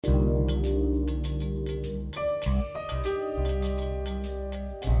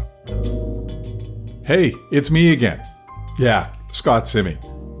Hey, it's me again. Yeah, Scott Simi.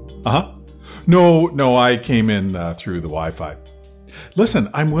 Uh-huh. No, I came in through the Wi-Fi. Listen,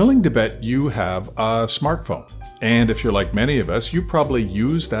 I'm willing to bet you have a smartphone. And if you're like many of us, you probably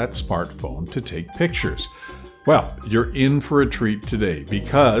use that smartphone to take pictures. Well, you're in for a treat today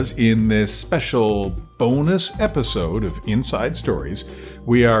because in this special bonus episode of Inside Stories,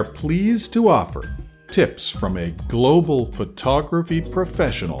 we are pleased to offer tips from a global photography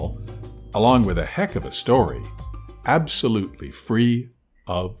professional along with a heck of a story, absolutely free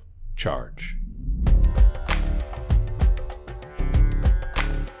of charge.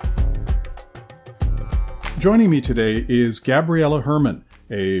 Joining me today is Gabriella Herman,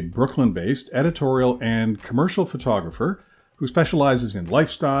 a Brooklyn-based editorial and commercial photographer who specializes in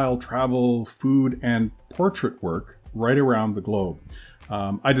lifestyle, travel, food, and portrait work right around the globe.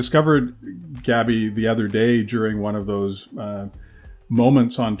 I discovered Gabby the other day during one of those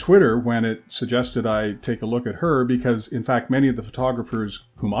moments on Twitter when it suggested I take a look at her because, in fact, many of the photographers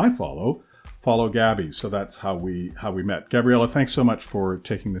whom I follow Gabby. So that's how we met. Gabriella, thanks so much for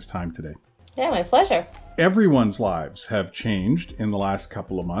taking this time today. Yeah, my pleasure. Everyone's lives have changed in the last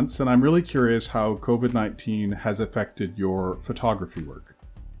couple of months, and I'm really curious how COVID-19 has affected your photography work.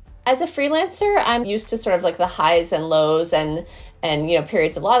 As a freelancer, I'm used to sort of like the highs and lows and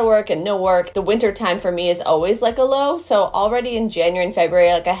periods of a lot of work and no work. The winter time for me is always like a low. So already in January and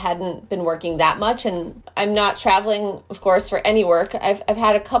February, I hadn't been working that much, and I'm not traveling, of course, for any work. I've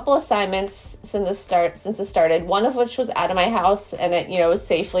had a couple assignments since it started. One of which was out of my house, and it was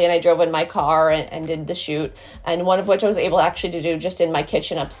safely, and I drove in my car and did the shoot. And one of which I was able actually to do just in my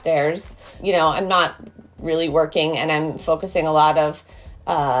kitchen upstairs. I'm not really working, and I'm focusing a lot of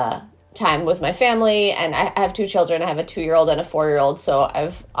time with my family, and I have two children. I have a 2-year-old and a 4-year-old, so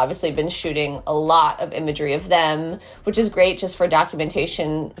I've obviously been shooting a lot of imagery of them, which is great just for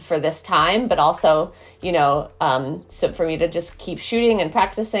documentation for this time, but also, so for me to just keep shooting and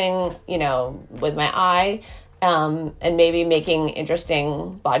practicing, with my eye, and maybe making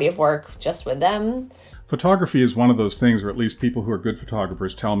interesting body of work just with them. Photography is one of those things, or at least people who are good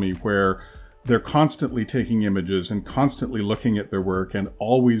photographers tell me, where they're constantly taking images and constantly looking at their work and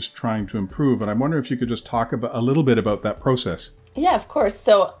always trying to improve. And I'm wondering if you could just talk about a little bit about that process. Yeah, of course.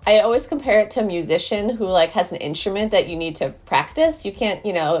 So I always compare it to a musician who has an instrument that you need to practice. You can't,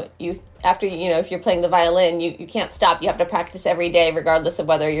 if you're playing the violin, you can't stop. You have to practice every day, regardless of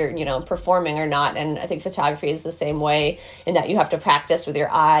whether you're, performing or not. And I think photography is the same way in that you have to practice with your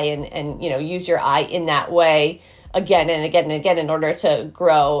eye and use your eye in that way again and again and again in order to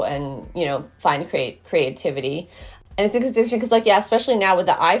grow and, find creativity. And I think it's interesting because, especially now with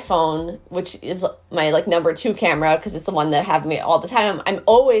the iPhone, which is my, number 2 camera, because it's the one that I have me all the time, I'm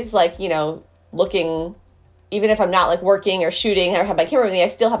always, looking, even if I'm not, working or shooting or have my camera with me, I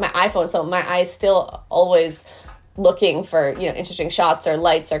still have my iPhone, so my eye's still always looking for, interesting shots or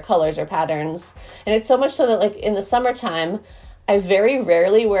lights or colors or patterns. And it's so much so that, in the summertime, I very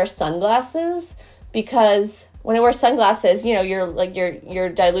rarely wear sunglasses because when I wear sunglasses, you're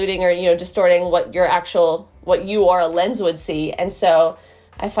diluting or, distorting what you or a lens would see. And so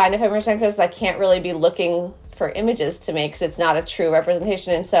I find if I'm wearing sunglasses, I can't really be looking for images to make because it's not a true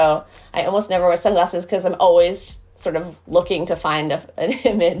representation. And so I almost never wear sunglasses because I'm always sort of looking to find an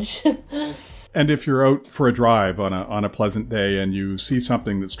image. And if you're out for a drive on a pleasant day and you see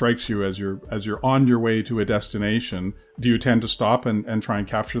something that strikes you as you're on your way to a destination, do you tend to stop and try and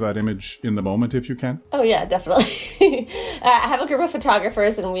capture that image in the moment if you can? Oh yeah, definitely. I have a group of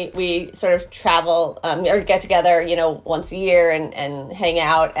photographers, and we sort of travel or get together, once a year and hang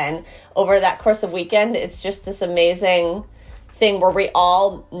out. And over that course of weekend, it's just this amazing thing where we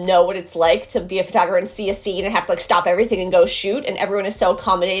all know what it's like to be a photographer and see a scene and have to stop everything and go shoot, and everyone is so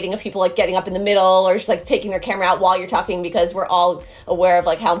accommodating of people getting up in the middle or just taking their camera out while you're talking, because we're all aware of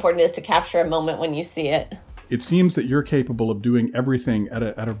how important it is to capture a moment when you see it. It seems that you're capable of doing everything at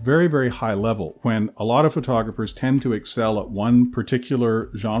a very, very high level, when a lot of photographers tend to excel at one particular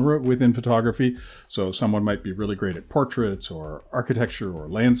genre within photography. So someone might be really great at portraits or architecture or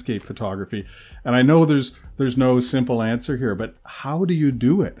landscape photography. And I know there's no simple answer here, but how do you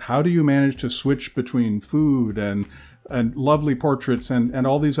do it? How do you manage to switch between food and lovely portraits and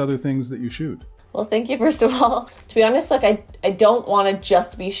all these other things that you shoot? Well, thank you, first of all. To be honest, I don't want to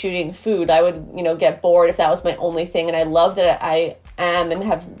just be shooting food. I would, get bored if that was my only thing. And I love that I am and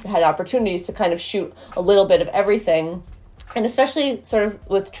have had opportunities to kind of shoot a little bit of everything. And especially sort of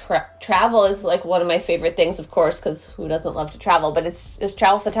with travel is one of my favorite things, of course, because who doesn't love to travel? But it's just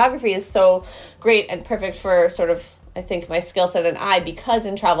travel photography is so great and perfect for sort of I think my skill set and I, because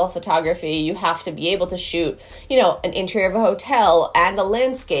in travel photography, you have to be able to shoot, an interior of a hotel and a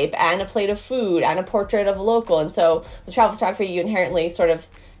landscape and a plate of food and a portrait of a local. And so with travel photography, you inherently sort of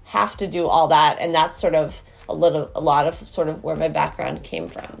have to do all that. And that's sort of a lot of sort of where my background came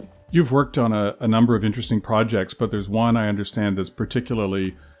from. You've worked on a number of interesting projects, but there's one I understand that's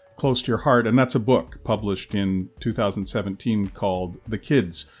particularly close to your heart, and that's a book published in 2017 called The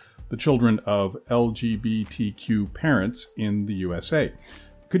Kids, the Children of LGBTQ Parents in the USA.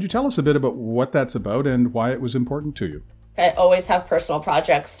 Could you tell us a bit about what that's about and why it was important to you? I always have personal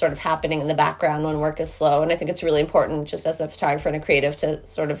projects sort of happening in the background when work is slow. And I think it's really important just as a photographer and a creative to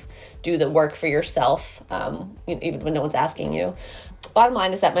sort of do the work for yourself, even when no one's asking you. Bottom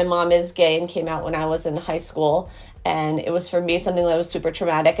line is that my mom is gay and came out when I was in high school. And it was, for me, something that was super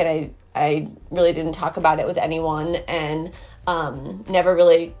traumatic. And I really didn't talk about it with anyone and never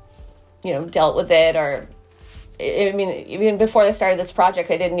really, dealt with it. Or, I mean, even before I started this project,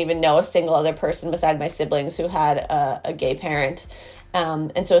 I didn't even know a single other person beside my siblings who had a gay parent.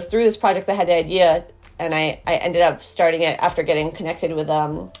 And so it was through this project that I had the idea, and I ended up starting it after getting connected with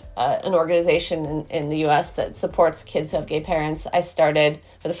an organization in the U.S. that supports kids who have gay parents. I started,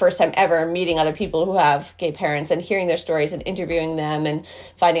 for the first time ever, meeting other people who have gay parents and hearing their stories and interviewing them and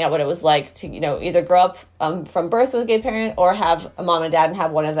finding out what it was like to, either grow up from birth with a gay parent or have a mom and dad and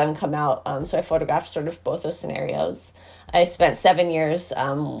have one of them come out. So I photographed sort of both those scenarios. I spent 7 years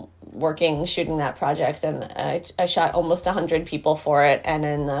shooting that project, and I shot almost 100 people for it. And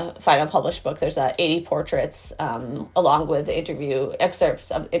in the final published book, there's 80 portraits along with excerpts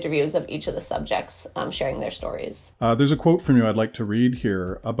of interviews of each of the subjects sharing their stories. There's a quote from you I'd like to read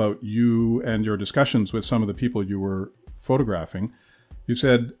here about you and your discussions with some of the people you were photographing. You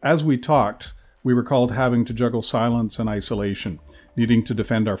said, "As we talked, we recalled having to juggle silence and isolation, needing to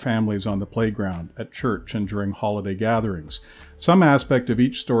defend our families on the playground, at church, and during holiday gatherings. Some aspect of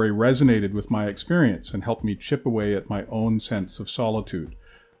each story resonated with my experience and helped me chip away at my own sense of solitude.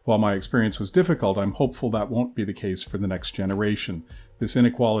 While my experience was difficult, I'm hopeful that won't be the case for the next generation. This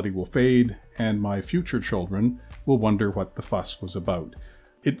inequality will fade, and my future children will wonder what the fuss was about."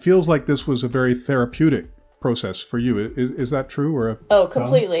 It feels like this was a very therapeutic process for you. Is that true? Oh,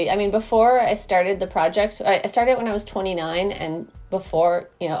 completely. I mean, before I started the project, I started when I was 29, and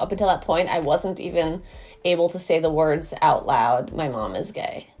before, up until that point, I wasn't even able to say the words out loud, "My mom is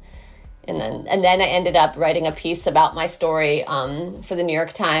gay." And then I ended up writing a piece about my story for the New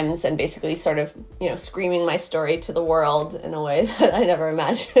York Times, and basically sort of, screaming my story to the world in a way that I never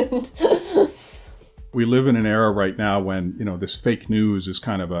imagined. We live in an era right now when, this fake news is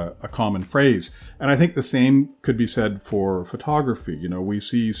kind of a common phrase. And I think the same could be said for photography. We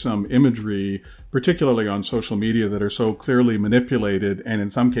see some imagery, particularly on social media, that are so clearly manipulated and in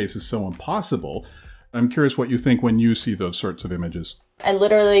some cases so impossible. I'm curious what you think when you see those sorts of images. I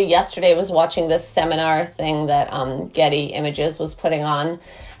literally yesterday was watching this seminar thing that Getty Images was putting on,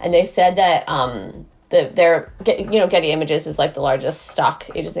 and they said that Getty Images is like the largest stock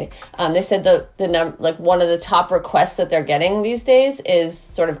agency. They said one of the top requests that they're getting these days is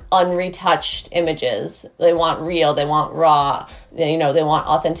sort of unretouched images. They want real, they want raw, they want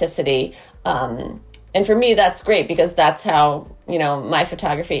authenticity. And for me, that's great because that's how, my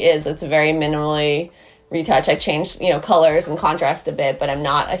photography is. It's very minimally retouched. I changed, colors and contrast a bit, but I'm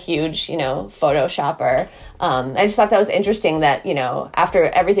not a huge, Photoshopper. I just thought that was interesting that, after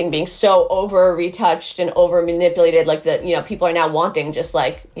everything being so over retouched and over manipulated, people are now wanting just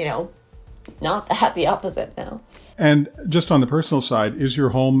not that, the opposite now. And just on the personal side, is your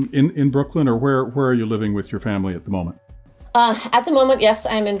home in Brooklyn, or where are you living with your family at the moment? At the moment, yes,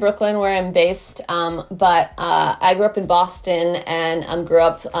 I'm in Brooklyn where I'm based, but I grew up in Boston and grew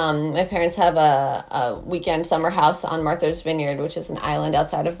up, my parents have a weekend summer house on Martha's Vineyard, which is an island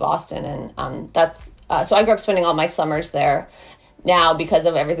outside of Boston, and so I grew up spending all my summers there. Now, because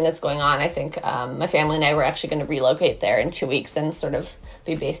of everything that's going on, I think my family and I were actually going to relocate there in 2 weeks and sort of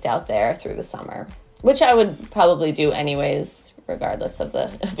be based out there through the summer, which I would probably do anyways, regardless of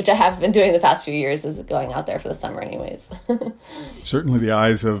which I have been doing the past few years, is going out there for the summer anyways. Certainly the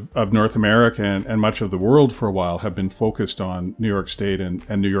eyes of North America and much of the world for a while have been focused on New York State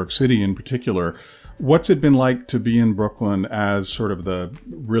and New York City in particular. What's it been like to be in Brooklyn as sort of the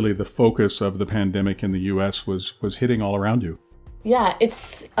focus of the pandemic in the U.S. was hitting all around you? Yeah,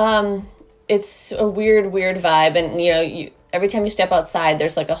 it's a weird vibe. And, every time you step outside,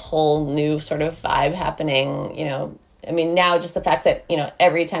 there's like a whole new sort of vibe happening, now just the fact that,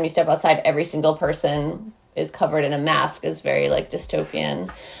 every time you step outside, every single person is covered in a mask is very dystopian.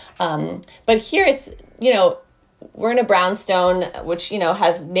 But here it's, we're in a brownstone, which,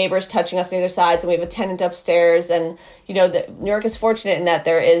 have neighbors touching us on either sides, and we have a tenant upstairs. And, New York is fortunate in that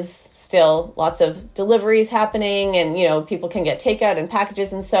there is still lots of deliveries happening, and, people can get takeout and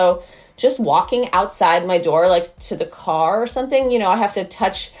packages. And so just walking outside my door, like to the car or something, I have to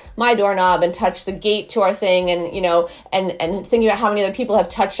touch my doorknob and touch the gate to our thing, and, and thinking about how many other people have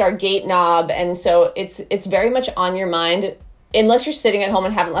touched our gate knob. And so it's very much on your mind. Unless you're sitting at home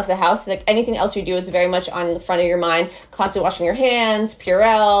and haven't left the house, like anything else you do, it's very much on the front of your mind, constantly washing your hands,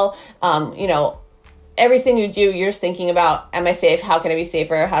 Purell, everything you do, you're just thinking about, am I safe? How can I be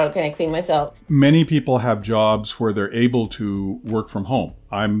safer? How can I clean myself? Many people have jobs where they're able to work from home.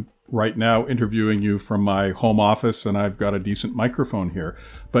 I'm right now interviewing you from my home office, and I've got a decent microphone here.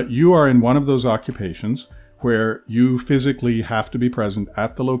 But you are in one of those occupations where you physically have to be present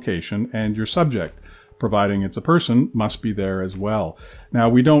at the location, and your subject, providing it's a person, must be there as well. Now,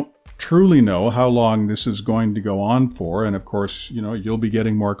 we don't truly know how long this is going to go on for. And of course, you'll be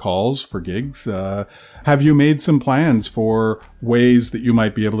getting more calls for gigs. Have you made some plans for ways that you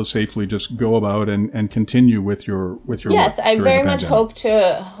might be able to safely just go about and continue with your Yes, work I very the much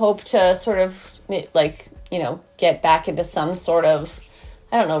pandemic? hope to sort of get back into some sort of,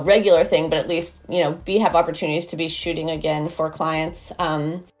 I don't know, regular thing, but at least, have opportunities to be shooting again for clients.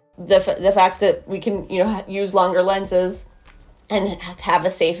 The fact that we can, use longer lenses and have a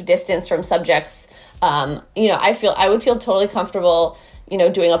safe distance from subjects, I would feel totally comfortable,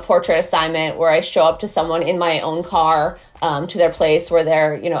 doing a portrait assignment where I show up to someone in my own car, to their place where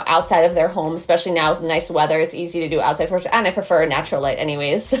they're, outside of their home, especially now with nice weather. It's easy to do outside portrait, and I prefer natural light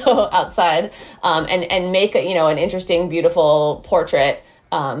anyways, so outside, and make an interesting, beautiful portrait.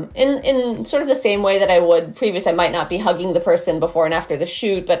 In sort of the same way that I would previous. I might not be hugging the person before and after the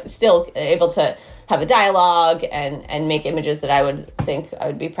shoot, but still able to have a dialogue and make images that I would think I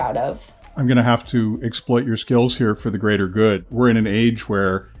would be proud of. I'm going to have to exploit your skills here for the greater good. We're in an age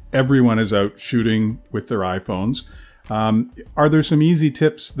where everyone is out shooting with their iPhones. Are there some easy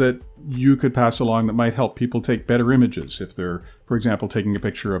tips that you could pass along that might help people take better images if they're, for example, taking a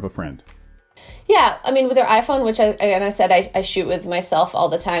picture of a friend? Yeah, I mean, with their iPhone, which I said I shoot with myself all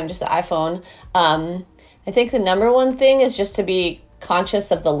the time, just the iPhone. I think the number one thing is just to be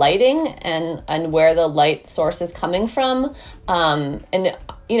conscious of the lighting and where the light source is coming from.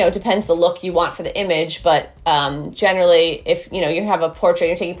 It depends the look you want for the image, but generally, if you have a portrait,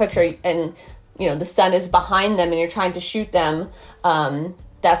 you're taking a picture, and the sun is behind them, and you're trying to shoot them.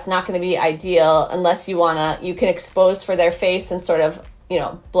 That's not going to be ideal unless you can expose for their face and sort of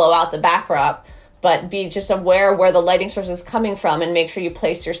blow out the backdrop, but be just aware where the lighting source is coming from and make sure you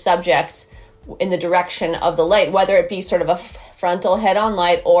place your subject in the direction of the light, whether it be sort of a frontal head-on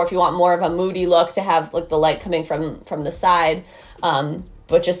light, or if you want more of a moody look to have like the light coming from the side.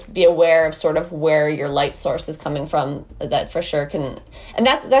 But just be aware of sort of where your light source is coming from. That for sure can, and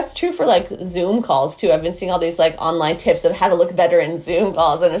that's true for like Zoom calls too. I've been seeing all these like online tips of how to look better in Zoom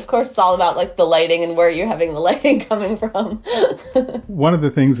calls, and of course it's all about like the lighting and where you're having the lighting coming from. One of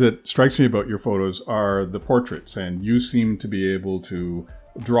the things that strikes me about your photos are the portraits, and you seem to be able to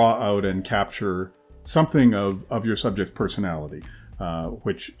draw out and capture something of your subject's personality,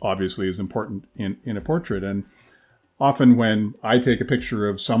 which obviously is important in a portrait. And often when I take a picture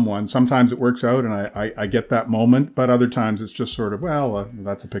of someone, sometimes it works out and I get that moment, but other times it's just sort of,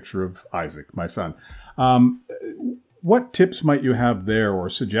 that's a picture of Isaac, my son. What tips might you have there, or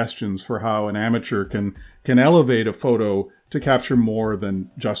suggestions for how an amateur can elevate a photo to capture more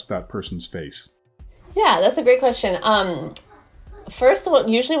than just that person's face? Yeah, that's a great question. First of all,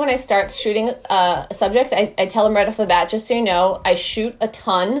 usually when I start shooting a subject, I tell them right off the bat, just so you know, I shoot a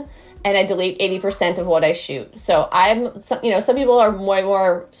ton and I delete 80% of what I shoot. So some people are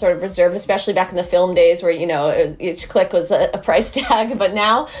more sort of reserved, especially back in the film days where, each click was a price tag. But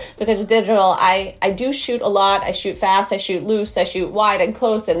now, because of digital, I do shoot a lot. I shoot fast, I shoot loose, I shoot wide and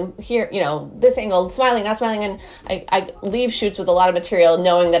close, and here, this angle, smiling, not smiling. And I leave shoots with a lot of material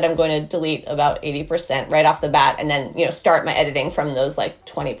knowing that I'm going to delete about 80% right off the bat, and then, start my editing from those like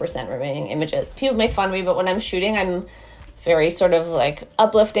 20% remaining images. People make fun of me, but when I'm shooting, I'm very sort of like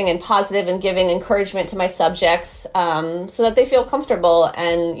uplifting and positive and giving encouragement to my subjects, so that they feel comfortable,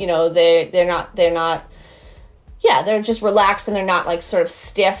 and they're just relaxed, and they're not like sort of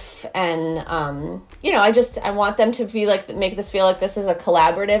stiff, and I want them to be like, make this feel like this is a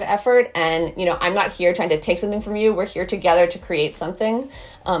collaborative effort, and I'm not here trying to take something from you. We're here together to create something,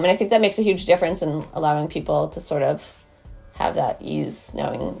 and I think that makes a huge difference in allowing people to sort of have that ease,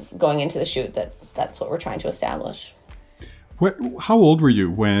 knowing going into the shoot that that's what we're trying to establish. How old were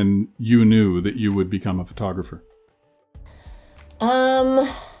you when you knew that you would become a photographer? Well,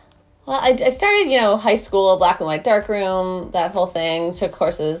 Well, I started, high school, black and white darkroom, that whole thing, took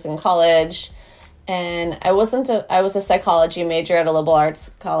courses in college. And I was a psychology major at a liberal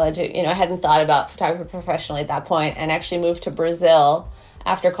arts college. I hadn't thought about photography professionally at that point, and actually moved to Brazil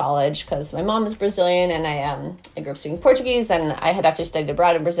after college because my mom is Brazilian, and I grew up speaking Portuguese, and I had actually studied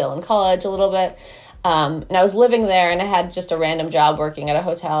abroad in Brazil in college a little bit. And I was living there, and I had just a random job working at a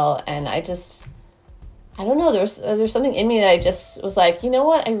hotel, and I don't know, there was something in me that I just was like, you know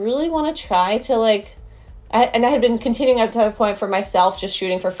what, I really want to try to I had been continuing up to that point for myself, just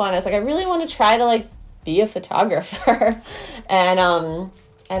shooting for fun. I was like, I really want to try to be a photographer. And I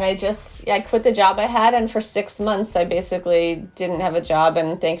quit the job I had. And for 6 months, I basically didn't have a job,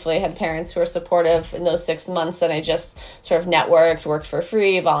 and thankfully had parents who were supportive in those 6 months. And I just sort of networked, worked for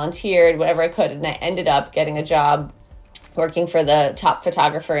free, volunteered, whatever I could. And I ended up getting a job working for the top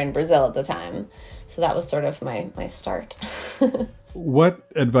photographer in Brazil at the time. So that was sort of my start. What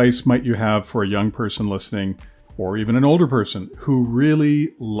advice might you have for a young person listening, or even an older person who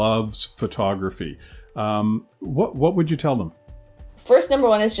really loves photography? What would you tell them? First, number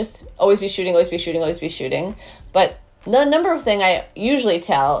one is just always be shooting, always be shooting, always be shooting. But the number of thing I usually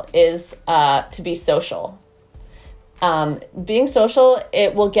tell is to be social. Being social,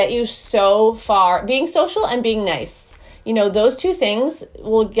 it will get you so far. Being social and being nice. Those two things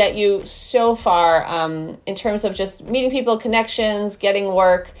will get you so far in terms of just meeting people, connections, getting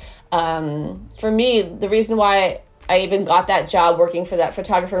work. For me, the reason why I even got that job working for that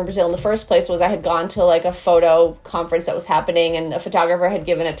photographer in Brazil in the first place was I had gone to a photo conference that was happening, and a photographer had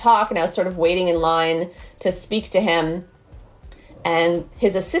given a talk, and I was sort of waiting in line to speak to him. And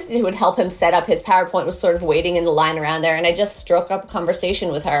his assistant who would help him set up his PowerPoint was sort of waiting in the line around there, and I just struck up a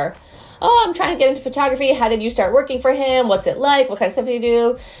conversation with her. Oh, I'm trying to get into photography. How did you start working for him? What's it like? What kind of stuff do you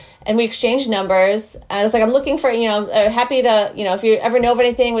do? And we exchanged numbers. And I was like, I'm looking for, happy to, if you ever know of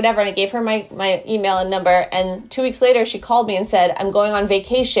anything, whatever. And I gave her my email and number. And 2 weeks later, she called me and said, I'm going on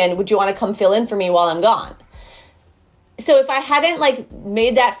vacation. Would you want to come fill in for me while I'm gone? So if I hadn't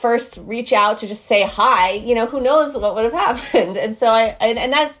made that first reach out to just say hi, who knows what would have happened. And so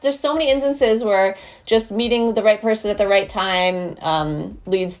there's so many instances where just meeting the right person at the right time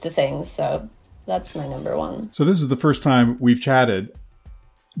leads to things. So that's my number one. So this is the first time we've chatted.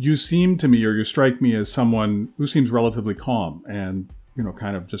 You seem to me, or you strike me as someone who seems relatively calm and,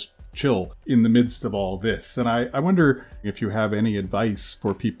 kind of just chill in the midst of all this. And I wonder if you have any advice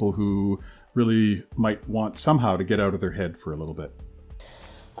for people who really might want somehow to get out of their head for a little bit.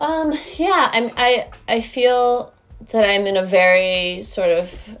 I feel that I'm in a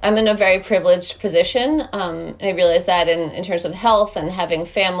very privileged position. And I realize that in terms of health and having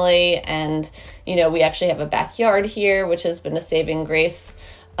family, and, we actually have a backyard here, which has been a saving grace.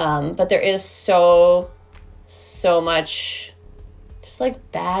 But there is so much just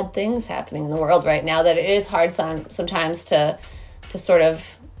bad things happening in the world right now that it is hard sometimes to sort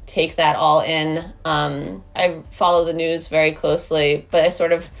of take that all in. I follow the news very closely, but I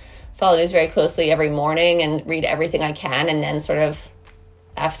sort of follow news very closely every morning and read everything I can. And then sort of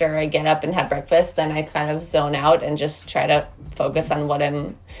after I get up and have breakfast, then I kind of zone out and just try to focus on what I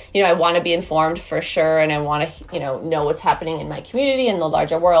want to be informed for sure. And I want to, know what's happening in my community and the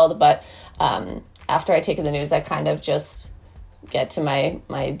larger world. But after I take in the news, I kind of just get to my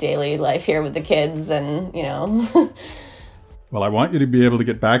daily life here with the kids and, Well, I want you to be able to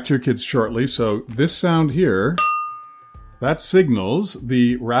get back to your kids shortly. So this sound here, that signals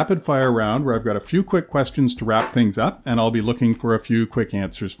the rapid fire round where I've got a few quick questions to wrap things up, and I'll be looking for a few quick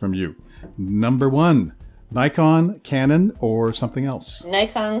answers from you. Number 1, Nikon, Canon, or something else?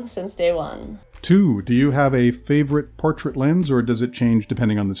 Nikon since day one. 2, do you have a favorite portrait lens, or does it change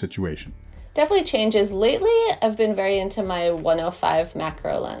depending on the situation? Definitely changes. Lately, I've been very into my 105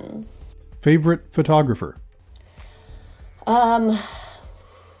 macro lens. Favorite photographer?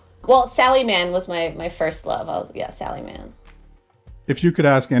 Well, Sally Mann was my first love. Sally Mann. If you could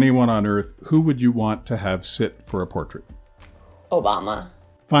ask anyone on Earth, who would you want to have sit for a portrait? Obama.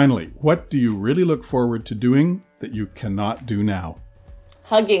 Finally, what do you really look forward to doing that you cannot do now?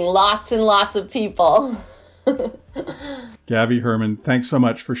 Hugging lots and lots of people. Gabby Herman, thanks so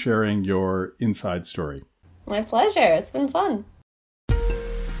much for sharing your inside story. My pleasure. It's been fun.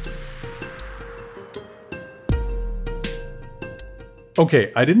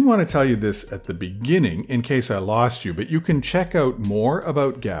 Okay, I didn't want to tell you this at the beginning in case I lost you, but you can check out more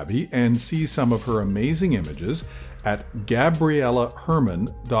about Gabby and see some of her amazing images at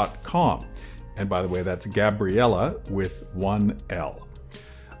GabriellaHerman.com. And by the way, that's Gabriella with one L.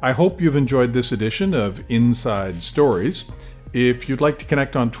 I hope you've enjoyed this edition of Inside Stories. If you'd like to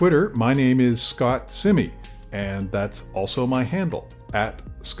connect on Twitter, my name is Scott Simmy, and that's also my handle,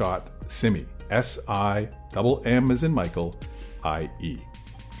 @Scott Simi. S-I-M-M as in Michael, I-E.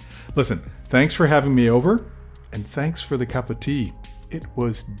 Listen, thanks for having me over, and thanks for the cup of tea. It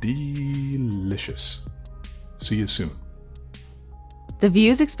was delicious. See you soon. The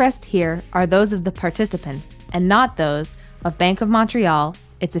views expressed here are those of the participants and not those of Bank of Montreal,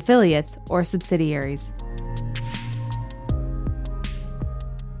 its affiliates, or subsidiaries.